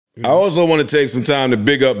I also want to take some time to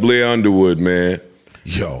big up Blair Underwood, man.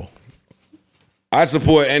 Yo. I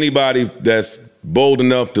support anybody that's bold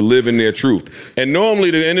enough to live in their truth. And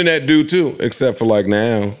normally the internet do too, except for like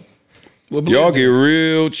now. Y'all get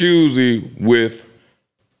real choosy with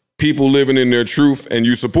people living in their truth and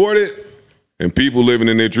you support it, and people living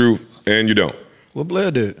in their truth and you don't. What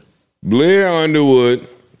Blair did? Blair Underwood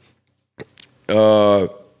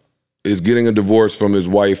is getting a divorce from his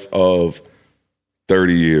wife of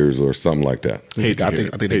 30 years or something like that. I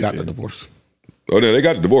think they got the divorce. Oh, no, they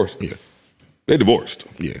got the divorce. Yeah. They divorced.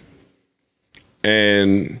 Yeah.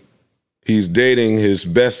 And he's dating his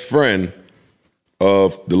best friend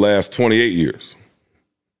of the last 28 years.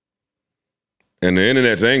 And the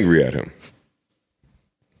internet's angry at him.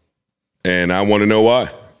 And I want to know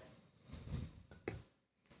why.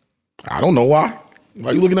 I don't know why. Why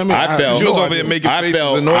are you looking at me? I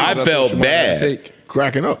felt bad.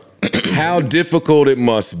 Cracking up. How difficult it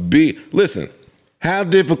must be. Listen, how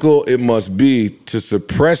difficult it must be to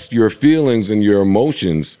suppress your feelings and your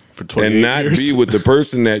emotions and not be with the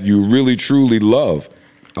person that you really, truly love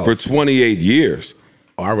for 28 years.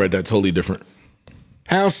 Oh, I read that totally different.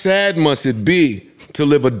 How sad must it be to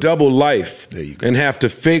live a double life and have to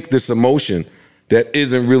fake this emotion that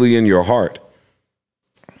isn't really in your heart?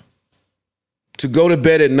 To go to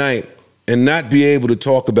bed at night and not be able to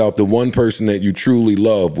talk about the one person that you truly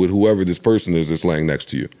love with whoever this person is that's laying next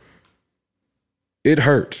to you. It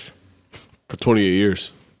hurts. For 28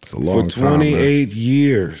 years. It's a long time. For 28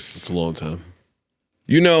 years. It's a long time.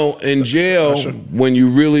 You know, in jail, when you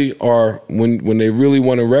really are, when they really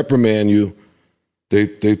want to reprimand you, they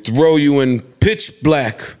throw you in pitch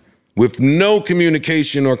black with no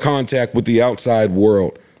communication or contact with the outside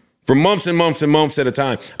world for months and months and months at a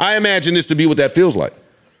time. I imagine this to be what that feels like.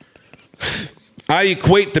 I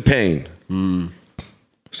equate the pain.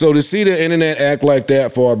 So to see the internet act like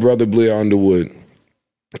that for our brother Blair Underwood,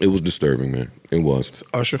 it was disturbing, man. It was. It's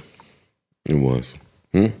Usher. It was.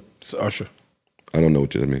 It's Usher. I don't know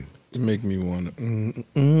what you mean. It make me want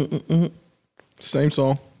Same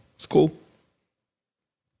song. It's cool.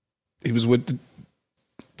 He was with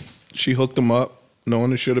she hooked him up,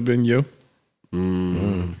 knowing it should have been you.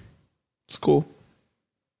 It's cool.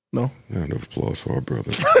 No? Round of applause for our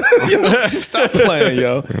brother. Yo, stop playing,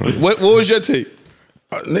 yo. What was your take?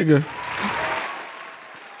 Nigga.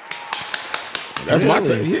 That's my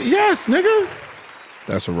take. Yes, nigga.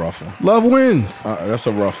 That's a rough one. Love wins. That's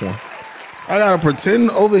a rough one. I gotta pretend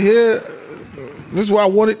over here. This is why I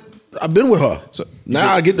wanted. I've been with her. So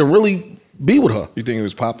now I get to really be with her. You think it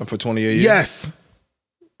was popping for 28 years? Yes.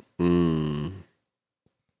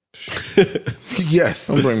 Yes.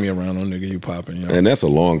 Don't bring me around no nigga you popping, yo. And that's a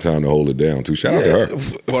long time to hold it down, too. Shout out to her.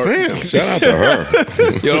 Fam. Shout out to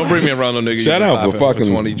her. Yo, don't bring me around no nigga Shout you out for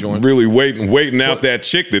fucking 20 joints. really waiting out that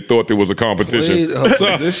chick that thought there was a competition. Played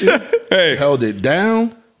her position, Hey, held it down.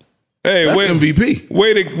 hey, That's wait, MVP.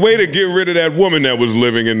 way to get rid of that woman that was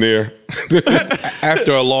living in there.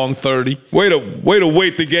 After a long 30. Way to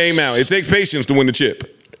wait the game out. It takes patience to win the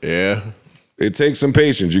chip. Yeah. It takes some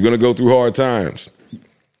patience. You're gonna go through hard times.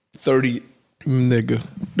 30 nigga.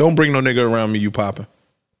 Don't bring no nigga around me you popping.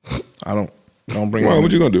 Don't bring Well, no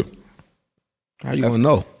what you gonna do? How you gonna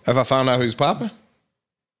know? If I found out he was popping,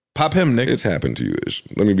 pop him, nigga. It's happened to you, Ish.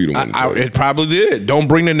 Let me be the one to tell you. It probably did. Don't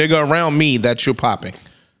bring the nigga around me that you're popping.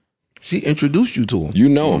 She introduced you to him. You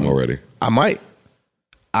know him already. I might.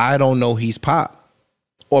 I don't know he's pop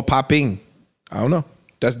or popping. I don't know.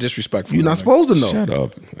 That's disrespectful. You're not supposed to know. Shut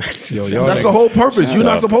up. Yo, That's the whole purpose. You're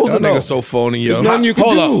not supposed to know. Nigga so phony, yo. There's nothing you can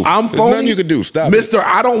Hold do. up. I'm There's phony. nothing you can do. Stop Mister, it.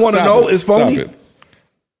 I don't want to Stop know it. it's phony. Stop it.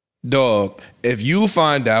 Dog, if you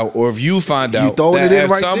find out or if you find out throwing that it in at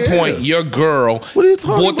right some there. point your girl What are you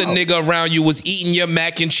talking bought the about? nigga around you was eating your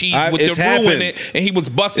mac and cheese with It's the roux in happened. it and he was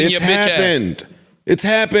busting It's your bitch happened. It's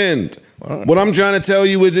happened. What I'm trying to tell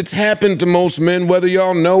you is it's happened to most men, whether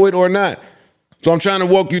y'all know it or not. So I'm trying to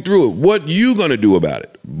walk you through it. What you gonna do about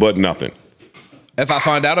it? But nothing. ass. If I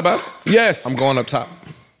find out about it, Yes. I'm going up top.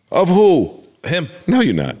 Of who? Him. No,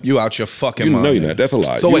 you're not. You out your fucking mind. No, you're not. That's a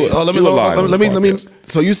lie. So You wait, a- let you a liar on me. this podcast.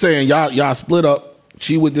 So you saying y'all split up?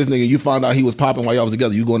 She with this nigga. You found out he was popping while y'all was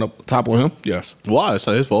together. You going up top on him? Yes. Why? It's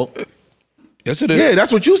not his fault. Yes, it is. Yeah,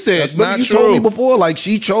 that's what you said. That's But not you true. told me before, like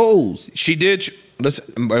she chose. She did.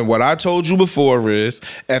 Listen, what I told you before is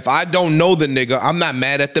if I don't know the nigga, I'm not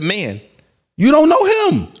mad at the man. You don't know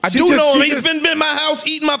him. I She do just- know him. she He's just- been in my house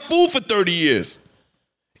eating my food for 30 years.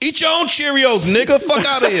 Eat your own Cheerios, nigga. Fuck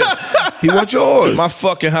out of here. He wants yours. My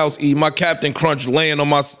fucking house eat my Captain Crunch laying on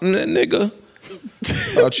my nigga.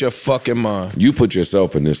 Out your fucking mind. You put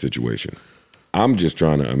yourself in this situation. I'm just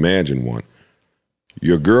trying to imagine one.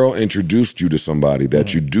 Your girl introduced you to somebody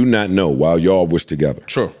that you do not know while y'all was together.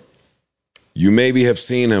 True. You maybe have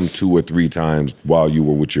seen him 2 or 3 times while you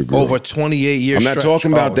were with your girl. Over 28 years. I'm not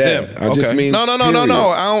talking about that. Them. I just mean no. I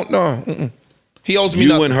don't know. He owes me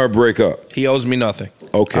nothing. You and her break up. He owes me nothing.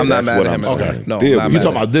 Okay, I'm not that's mad what at him. I'm saying. No, You I'm not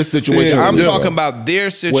talking mad about this situation? I'm Yeah. talking about their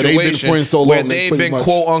situation Where they've been friends so long, where they they've pretty been much-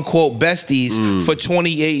 quote unquote besties for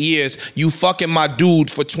 28 years. You fucking my dude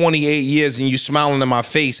for 28 years and you smiling in my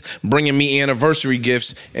face, bringing me anniversary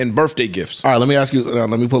gifts and birthday gifts. All right, let me ask you. Let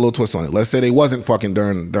me put a little twist on it. Let's say they wasn't fucking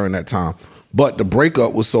during that time, but the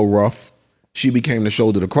breakup was so rough, she became the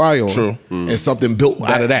shoulder to cry on. True. And something built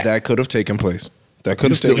out of that. That could have taken place. That could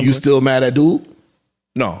You have taken place. you still mad at dude?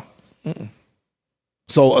 No.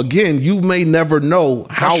 So again, you may never know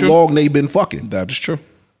how true. long they've been fucking. That is true.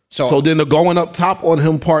 So then the going up top on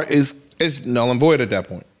him part is It's null and void at that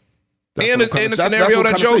point. That's And what I'm the kinda- that's scenario what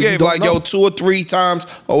I'm that kinda Joe saying. You gave, don't like, know. yo, 2 or 3 times.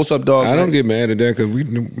 Oh, what's up, dog? I don't get mad at that because we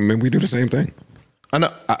do the same thing. I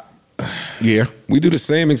know. yeah. We do the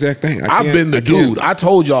same exact thing. I've been the dude. I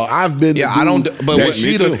told y'all I've been the dude. I don't. But that what,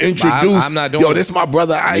 she me done too. introduced. I'm not doing Yo, it. this my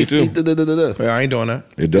brother Ice. too. Yeah, I ain't doing that.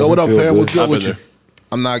 It doesn't Yo, what up, feel fam? good. What's good I've with been you? there.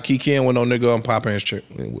 I'm not kicking with no nigga. I'm popping his chick.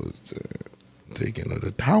 It was taking her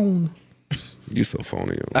to town. You so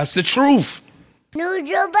phony. Yo. That's the truth. New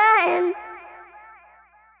Joe Budden.